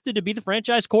originally drafted to be the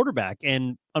franchise quarterback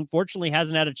and unfortunately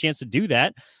hasn't had a chance to do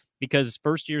that because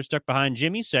first year stuck behind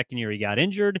Jimmy, second year he got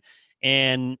injured,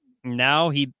 and now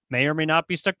he may or may not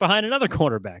be stuck behind another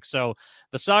quarterback. So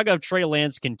the saga of Trey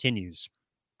Lance continues.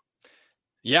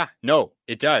 Yeah, no,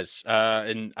 it does.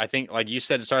 And I think, like you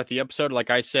said to start the episode, like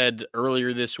I said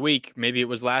earlier this week, maybe it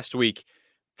was last week,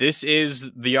 this is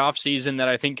the offseason that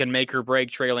I think can make or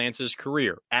break Trey Lance's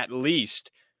career, at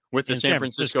least with the San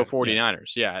Francisco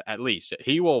 49ers. Yeah, at least.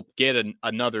 He will get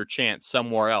another chance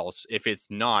somewhere else if it's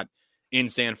not in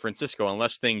San Francisco,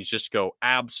 unless things just go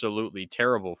absolutely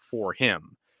terrible for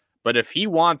him. But if he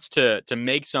wants to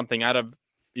make something out of,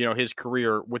 his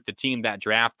career with the team that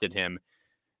drafted him,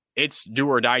 it's do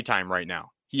or die time right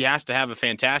now. He has to have a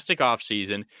fantastic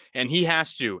offseason, and he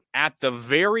has to, at the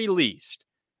very least,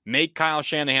 make Kyle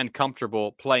Shanahan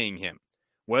comfortable playing him,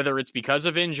 whether it's because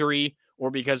of injury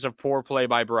or because of poor play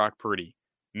by Brock Purdy.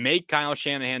 Make Kyle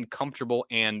Shanahan comfortable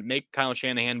and make Kyle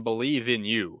Shanahan believe in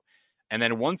you. And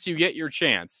then once you get your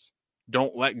chance,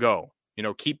 don't let go.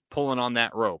 Keep pulling on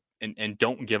that rope and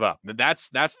don't give up. That's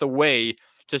the way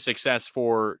to success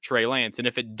for Trey Lance. And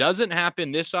if it doesn't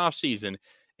happen this offseason,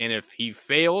 and if he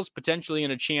fails potentially in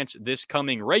a chance this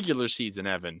coming regular season,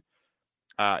 Evan,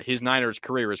 his Niners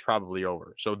career is probably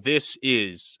over. So this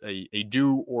is a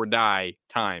do or die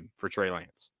time for Trey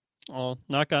Lance. Oh,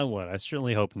 knock on wood. I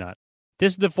certainly hope not.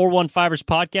 This is the 415ers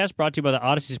podcast brought to you by the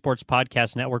Odyssey Sports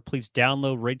Podcast Network. Please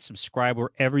download, rate, subscribe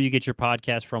wherever you get your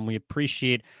podcast from. We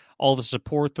appreciate all the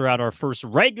support throughout our first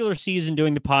regular season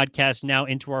doing the podcast, now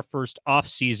into our first off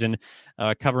season,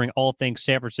 covering all things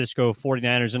San Francisco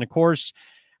 49ers. And of course,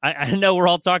 I know we're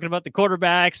all talking about the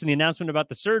quarterbacks and the announcement about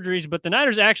the surgeries, but the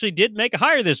Niners actually did make a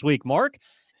hire this week, Mark.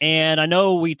 And I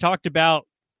know we talked about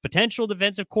potential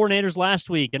defensive coordinators last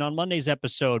week and on Monday's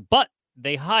episode, but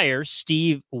they hire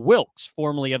Steve Wilks,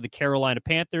 formerly of the Carolina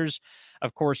Panthers.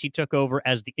 Of course, he took over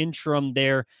as the interim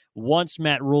there once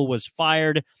Matt Rule was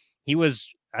fired. He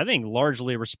was, I think,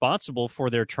 largely responsible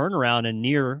for their turnaround and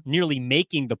nearly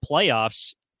making the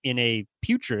playoffs in a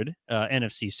putrid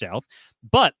NFC South.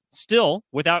 But still,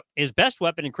 without his best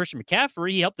weapon in Christian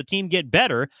McCaffrey, he helped the team get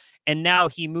better. And now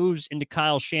he moves into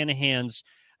Kyle Shanahan's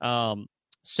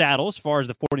saddle as far as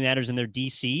the 49ers and their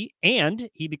DC. And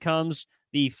he becomes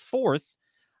the fourth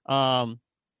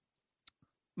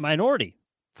minority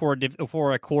for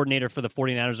a coordinator for the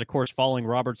 49ers, of course, following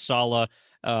Robert Saleh,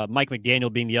 Mike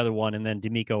McDaniel being the other one, and then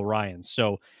DeMeco Ryans.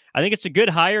 So I think it's a good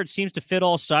hire. It seems to fit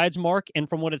all sides, Mark. And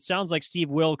from what it sounds like, Steve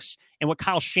Wilks and what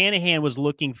Kyle Shanahan was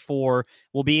looking for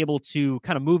will be able to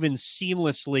kind of move in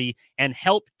seamlessly and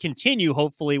help continue,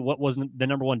 hopefully, what was the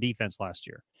number one defense last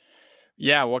year.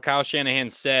 Yeah, what Kyle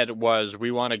Shanahan said was we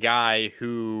want a guy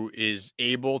who is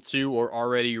able to or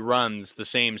already runs the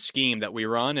same scheme that we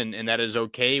run, and that is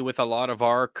okay with a lot of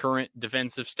our current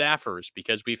defensive staffers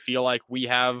because we feel like we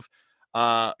have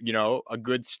a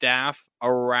good staff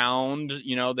around,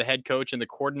 the head coach and the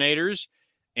coordinators,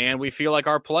 and we feel like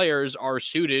our players are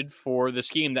suited for the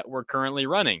scheme that we're currently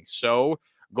running. So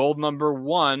Goal number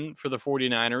one for the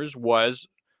 49ers was,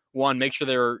 one, make sure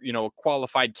they're, a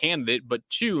qualified candidate, but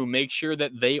two, make sure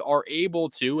that they are able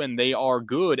to and they are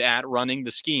good at running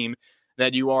the scheme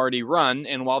that you already run.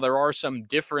 And while there are some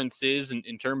differences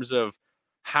in terms of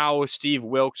how Steve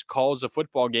Wilks calls a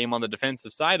football game on the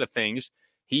defensive side of things,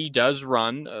 he does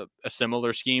run a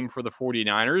similar scheme for the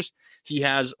 49ers. He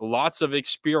has lots of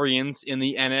experience in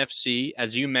the NFC,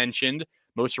 as you mentioned,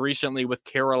 most recently with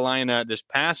Carolina this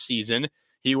past season.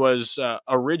 He was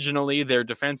originally their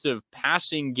defensive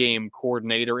passing game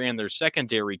coordinator and their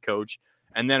secondary coach.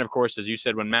 And then, of course, as you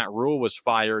said, when Matt Rule was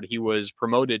fired, he was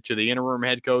promoted to the interim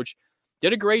head coach.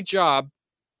 Did a great job.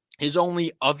 His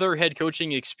only other head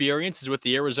coaching experience is with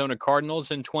the Arizona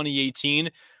Cardinals in 2018,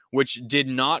 which did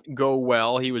not go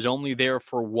well. He was only there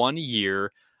for 1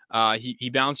 year.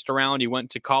 He bounced around. He went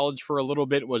to college for a little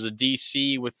bit, was a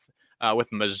DC with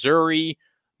Missouri,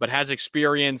 but has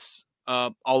experience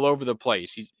all over the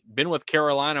place. He's been with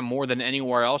Carolina more than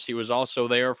anywhere else. He was also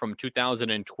there from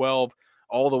 2012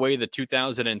 all the way to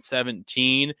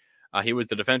 2017. He was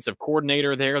the defensive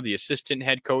coordinator there, the assistant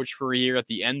head coach for a year at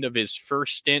the end of his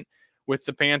first stint with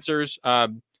the Panthers.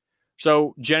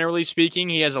 So generally speaking,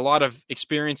 he has a lot of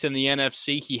experience in the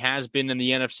NFC. He has been in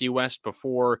the NFC West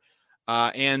before.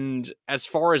 And as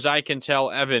far as I can tell,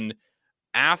 Evan,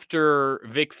 after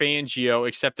Vic Fangio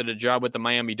accepted a job with the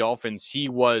Miami Dolphins, he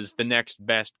was the next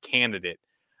best candidate.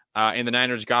 And the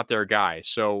Niners got their guy.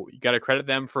 So you got to credit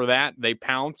them for that. They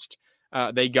pounced.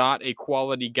 They got a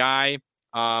quality guy.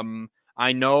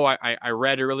 I know I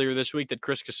read earlier this week that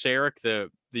Chris Kasarik,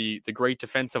 the great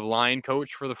defensive line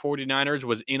coach for the 49ers,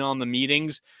 was in on the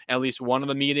meetings, at least one of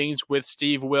the meetings with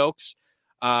Steve Wilks.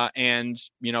 And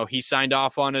he signed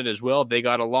off on it as well. They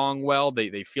got along well.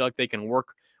 They feel like they can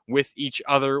work with each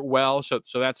other well. So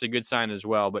that's a good sign as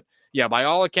well. But yeah, by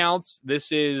all accounts,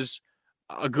 this is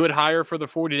a good hire for the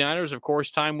 49ers. Of course,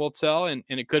 time will tell. And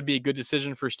it could be a good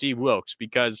decision for Steve Wilks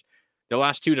because the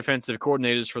last two defensive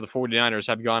coordinators for the 49ers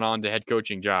have gone on to head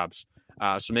coaching jobs.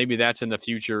 So maybe that's in the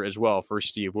future as well for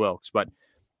Steve Wilks. But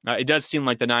it does seem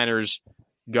like the Niners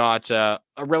got a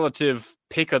relative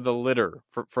pick of the litter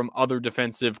from other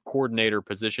defensive coordinator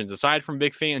positions. Aside from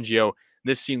Vic Fangio,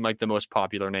 this seemed like the most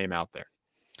popular name out there.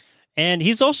 And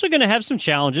he's also going to have some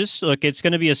challenges. Look, it's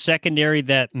going to be a secondary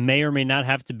that may or may not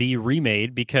have to be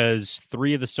remade because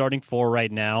 3 of the starting 4 right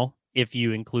now, if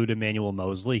you include Emmanuel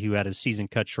Mosley, who had his season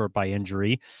cut short by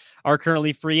injury, are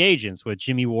currently free agents with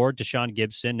Jimmy Ward, Deshaun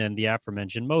Gibson, and the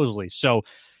aforementioned Mosley. So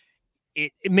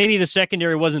maybe the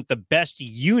secondary wasn't the best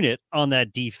unit on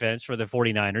that defense for the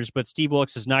 49ers, but Steve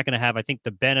Wilks is not going to have, I think,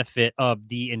 the benefit of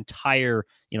the entire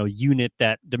unit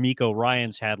that DeMeco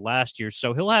Ryans had last year.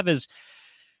 So he'll have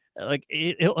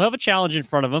he'll have a challenge in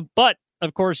front of him. But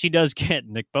of course, he does get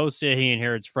Nick Bosa. He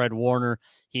inherits Fred Warner.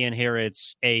 He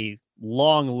inherits a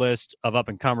long list of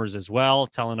up-and-comers as well.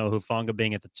 Talanoa Hufanga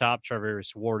being at the top,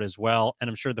 Charvarius Ward as well. And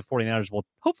I'm sure the 49ers will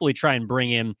hopefully try and bring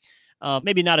in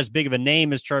maybe not as big of a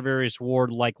name as Charvarius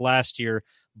Ward like last year,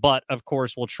 but of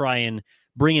course we'll try and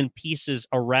bring in pieces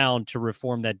around to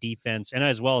reform that defense and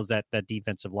as well as that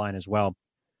defensive line as well.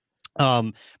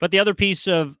 But the other piece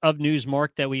of news,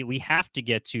 Mark, that we have to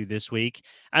get to this week,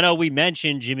 I know we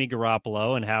mentioned Jimmy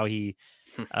Garoppolo and how he,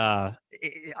 I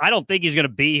don't think he's going to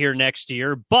be here next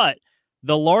year, but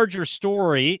the larger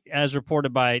story, as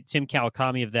reported by Tim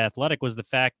Kawakami of The Athletic, was the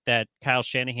fact that Kyle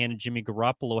Shanahan and Jimmy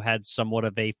Garoppolo had somewhat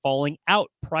of a falling out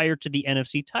prior to the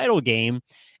NFC title game,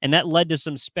 and that led to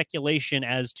some speculation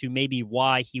as to maybe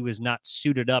why he was not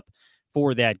suited up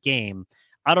for that game.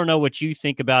 I don't know what you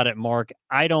think about it, Mark.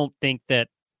 I don't think that,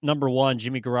 number one,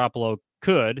 Jimmy Garoppolo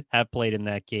could have played in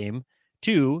that game.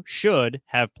 2, should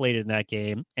have played in that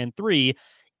game. And 3,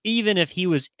 even if he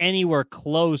was anywhere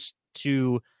close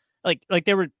to,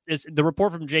 the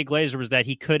report from Jay Glazer was that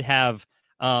he could have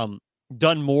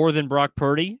done more than Brock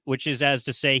Purdy, which is as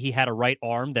to say he had a right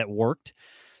arm that worked.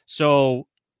 So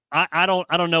I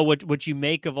don't know what you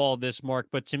make of all this, Mark,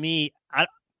 but to me, I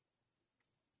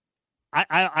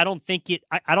don't think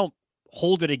I don't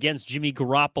hold it against Jimmy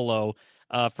Garoppolo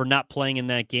for not playing in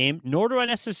that game, nor do I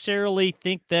necessarily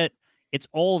think that it's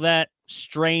all that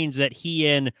strange that he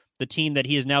and the team that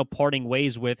he is now parting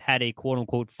ways with had a quote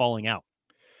unquote falling out.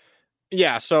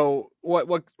 Yeah, so what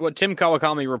Tim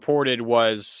Kawakami reported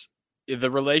was the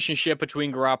relationship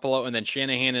between Garoppolo and then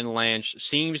Shanahan and Lynch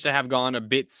seems to have gone a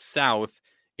bit south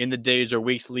in the days or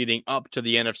weeks leading up to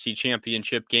the NFC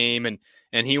Championship game.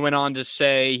 And he went on to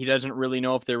say he doesn't really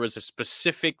know if there was a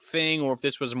specific thing or if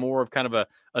this was more of kind of a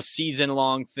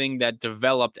season-long thing that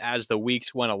developed as the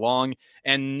weeks went along.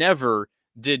 And never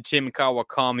did Tim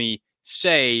Kawakami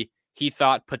say he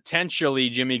thought potentially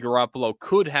Jimmy Garoppolo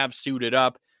could have suited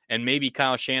up. and maybe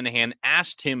Kyle Shanahan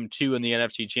asked him to in the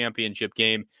NFC Championship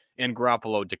game, and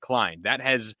Garoppolo declined. That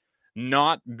has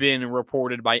not been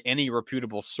reported by any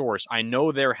reputable source. I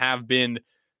know there have been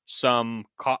some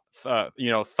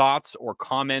thoughts or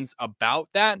comments about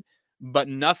that, but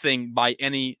nothing by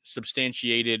any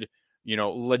substantiated,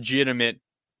 legitimate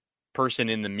person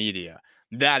in the media.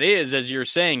 That is, as you're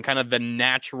saying, kind of the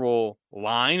natural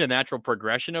line, the natural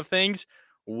progression of things.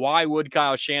 Why would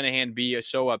Kyle Shanahan be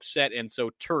so upset and so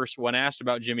terse when asked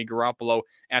about Jimmy Garoppolo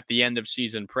at the end of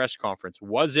season press conference?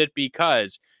 Was it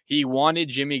because he wanted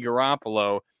Jimmy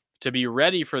Garoppolo to be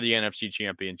ready for the NFC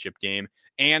Championship game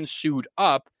and suit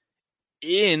up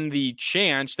in the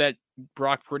chance that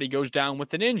Brock Purdy goes down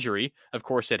with an injury? Of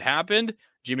course, it happened.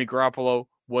 Jimmy Garoppolo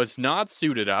was not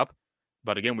suited up.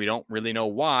 But again, we don't really know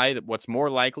why. What's more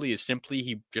likely is simply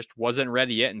he just wasn't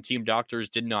ready yet, and team doctors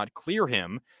did not clear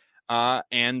him.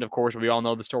 And, of course, we all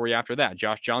know the story after that.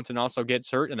 Josh Johnson also gets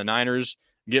hurt, and the Niners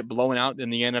get blown out in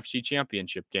the NFC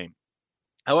Championship game.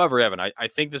 However, Evan, I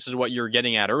think this is what you're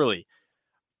getting at early.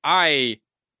 I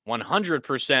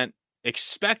 100%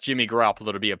 expect Jimmy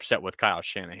Garoppolo to be upset with Kyle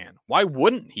Shanahan. Why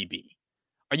wouldn't he be?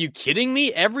 Are you kidding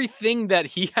me? Everything that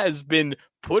he has been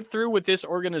put through with this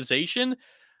organization,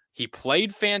 he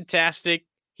played fantastic.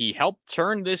 He helped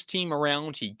turn this team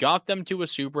around. He got them to a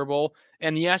Super Bowl.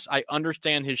 And yes, I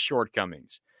understand his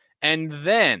shortcomings. And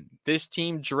then this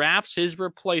team drafts his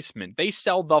replacement. They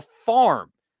sell the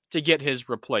farm to get his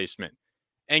replacement.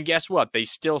 And guess what? They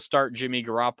still start Jimmy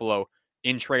Garoppolo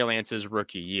in Trey Lance's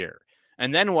rookie year.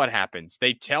 And then what happens?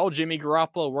 They tell Jimmy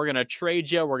Garoppolo, we're going to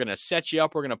trade you. We're going to set you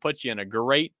up. We're going to put you in a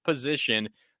great position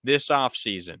this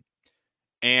offseason.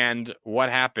 And what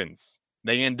happens?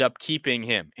 They end up keeping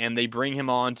him, and they bring him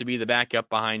on to be the backup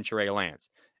behind Trey Lance.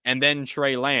 And then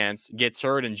Trey Lance gets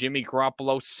hurt, and Jimmy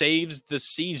Garoppolo saves the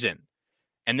season.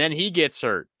 And then he gets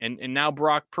hurt, and now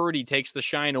Brock Purdy takes the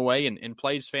shine away and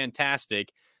plays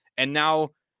fantastic. And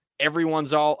now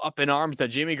everyone's all up in arms that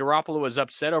Jimmy Garoppolo is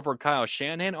upset over Kyle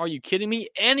Shanahan. Are you kidding me?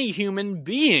 Any human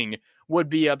being would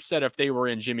be upset if they were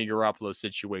in Jimmy Garoppolo's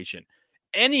situation.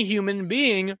 Any human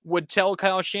being would tell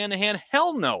Kyle Shanahan,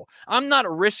 hell no, I'm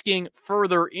not risking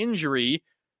further injury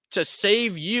to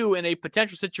save you in a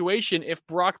potential situation if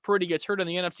Brock Purdy gets hurt in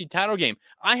the NFC title game.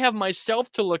 I have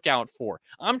myself to look out for.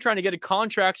 I'm trying to get a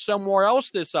contract somewhere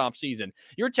else this offseason.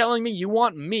 You're telling me you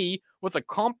want me with a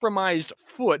compromised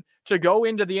foot to go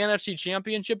into the NFC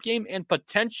Championship game and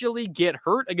potentially get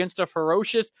hurt against a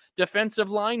ferocious defensive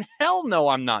line? Hell no,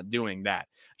 I'm not doing that.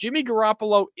 Jimmy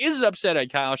Garoppolo is upset at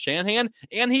Kyle Shanahan,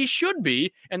 and he should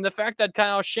be. And the fact that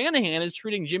Kyle Shanahan is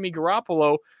treating Jimmy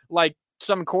Garoppolo like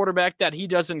some quarterback that he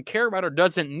doesn't care about or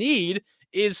doesn't need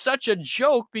is such a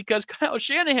joke, because Kyle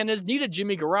Shanahan has needed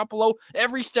Jimmy Garoppolo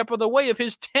every step of the way of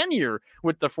his tenure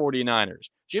with the 49ers.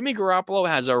 Jimmy Garoppolo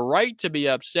has a right to be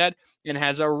upset and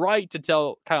has a right to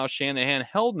tell Kyle Shanahan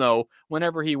hell no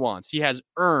whenever he wants. He has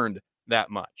earned that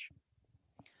much.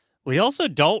 We also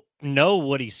don't know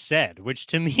what he said, which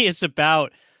to me is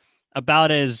about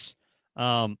as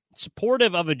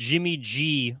supportive of a Jimmy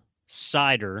G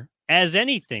sider as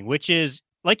anything, which is,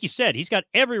 like you said, he's got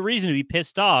every reason to be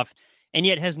pissed off, and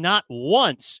yet has not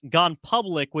once gone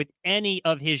public with any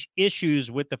of his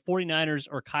issues with the 49ers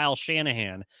or Kyle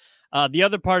Shanahan. The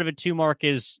other part of it too, Mark,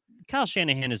 is Kyle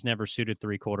Shanahan has never suited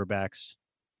three quarterbacks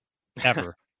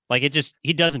ever.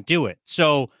 He doesn't do it.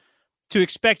 So to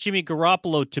expect Jimmy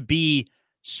Garoppolo to be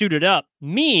suited up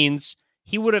means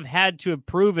he would have had to have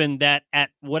proven that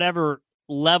at whatever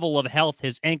level of health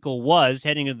his ankle was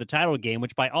heading into the title game,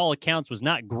 which by all accounts was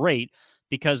not great,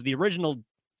 because the original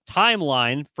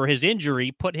timeline for his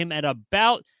injury put him at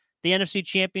about the NFC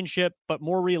Championship, but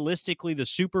more realistically the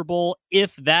Super Bowl,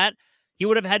 if that. He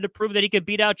would have had to prove that he could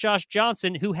beat out Josh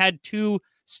Johnson, who had two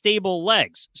stable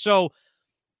legs. So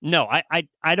no,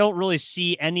 I don't really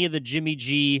see any of the Jimmy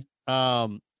G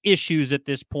issues at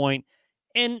this point.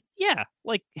 And yeah,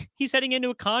 like, he's heading into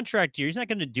a contract year. He's not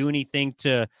going to do anything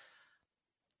to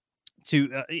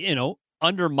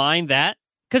undermine that,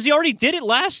 because he already did it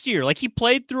last year. Like, he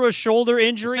played through a shoulder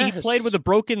injury. Yes. He played with a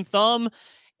broken thumb.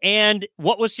 And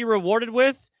what was he rewarded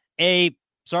with?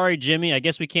 Sorry, Jimmy, I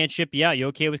guess we can't ship you out. You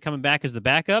okay with coming back as the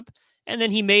backup? And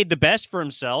then he made the best for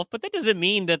himself, but that doesn't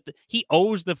mean that he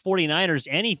owes the 49ers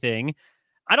anything.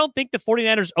 I don't think the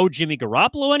 49ers owe Jimmy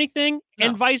Garoppolo anything,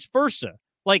 and vice versa.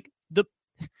 Like,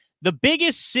 the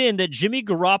biggest sin that Jimmy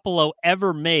Garoppolo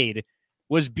ever made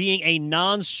was being a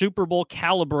non-Super Bowl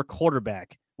caliber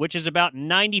quarterback, which is about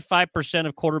 95%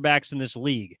 of quarterbacks in this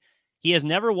league. He has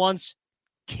never once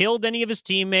killed any of his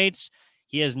teammates.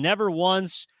 He has never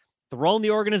once thrown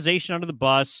the organization under the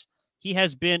bus. he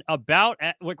has been about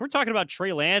like we're talking about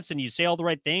Trey Lance, and you say all the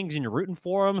right things and you're rooting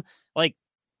for him. Like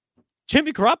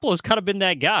Jimmy Garoppolo has kind of been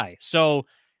that guy. So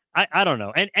I don't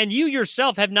know. And you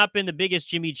yourself have not been the biggest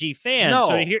Jimmy G fan. No.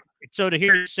 So to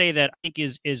hear you say that, I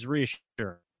think is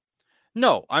reassuring.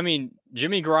 No, I mean,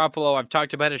 Jimmy Garoppolo, I've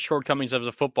talked about his shortcomings as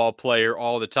a football player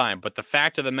all the time, but the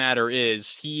fact of the matter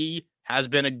is he has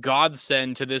been a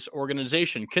godsend to this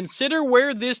organization. Consider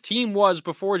where this team was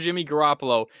before Jimmy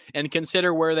Garoppolo and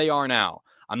consider where they are now.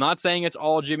 I'm not saying it's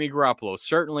all Jimmy Garoppolo.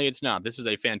 Certainly it's not. This is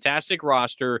a fantastic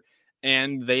roster,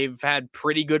 and they've had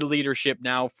pretty good leadership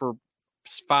now for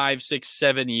 5, 6,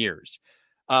 7 years.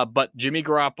 But Jimmy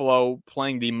Garoppolo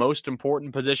playing the most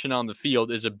important position on the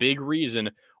field is a big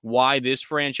reason why this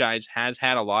franchise has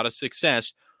had a lot of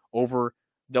success over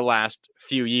the last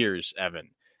few years, Evan.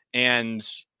 And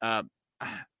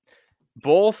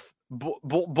both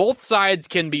sides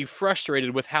can be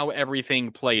frustrated with how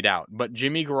everything played out. But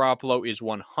Jimmy Garoppolo is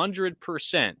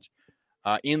 100%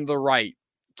 in the right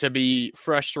to be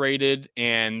frustrated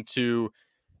and to,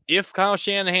 if Kyle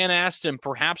Shanahan asked him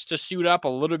perhaps to suit up a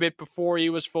little bit before he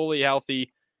was fully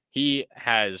healthy, he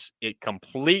has it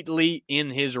completely in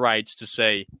his rights to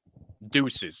say,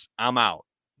 deuces, I'm out.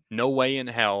 No way in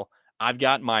hell. I've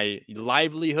got my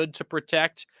livelihood to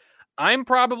protect. I'm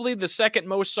probably the second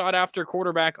most sought after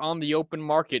quarterback on the open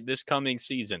market this coming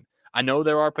season. I know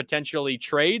there are potentially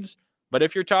trades, but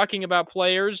if you're talking about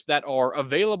players that are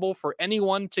available for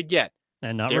anyone to get,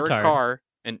 and not Derek retired. Carr,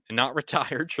 and not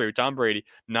retired, true, Tom Brady,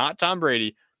 not Tom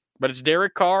Brady, but it's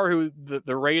Derek Carr, who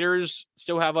the Raiders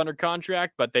still have under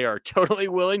contract, but they are totally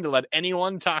willing to let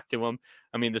anyone talk to him.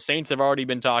 I mean, the Saints have already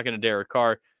been talking to Derek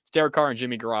Carr. It's Derek Carr and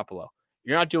Jimmy Garoppolo.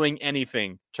 You're not doing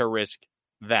anything to risk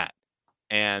that.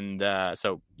 And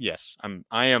so, yes,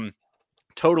 I am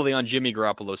totally on Jimmy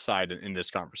Garoppolo's side in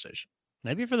this conversation.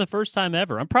 Maybe for the first time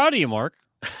ever. I'm proud of you, Mark.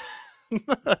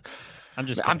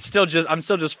 I'm still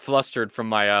just flustered from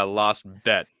my lost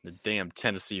bet. The damn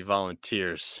Tennessee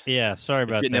Volunteers. Yeah, sorry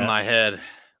about getting that. in my head.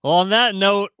 Well, on that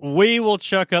note, we will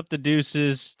chuck up the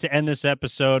deuces to end this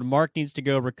episode. Mark needs to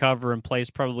go recover and place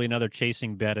probably another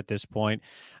chasing bet at this point.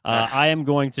 I am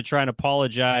going to try and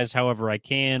apologize however I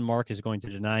can. Mark is going to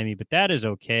deny me, but that is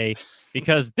okay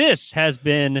because this has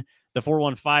been the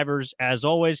 415ers, as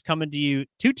always, coming to you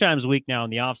 2 times a week now in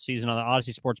the offseason on the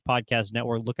Odyssey Sports Podcast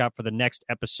Network. Look out for the next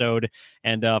episode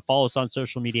and follow us on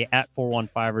social media at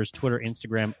 415ers, Twitter,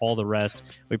 Instagram, all the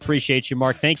rest. We appreciate you,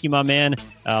 Mark. Thank you, my man.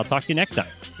 I'll talk to you next time.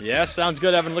 Yeah, sounds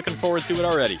good, Evan. Looking forward to it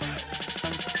already.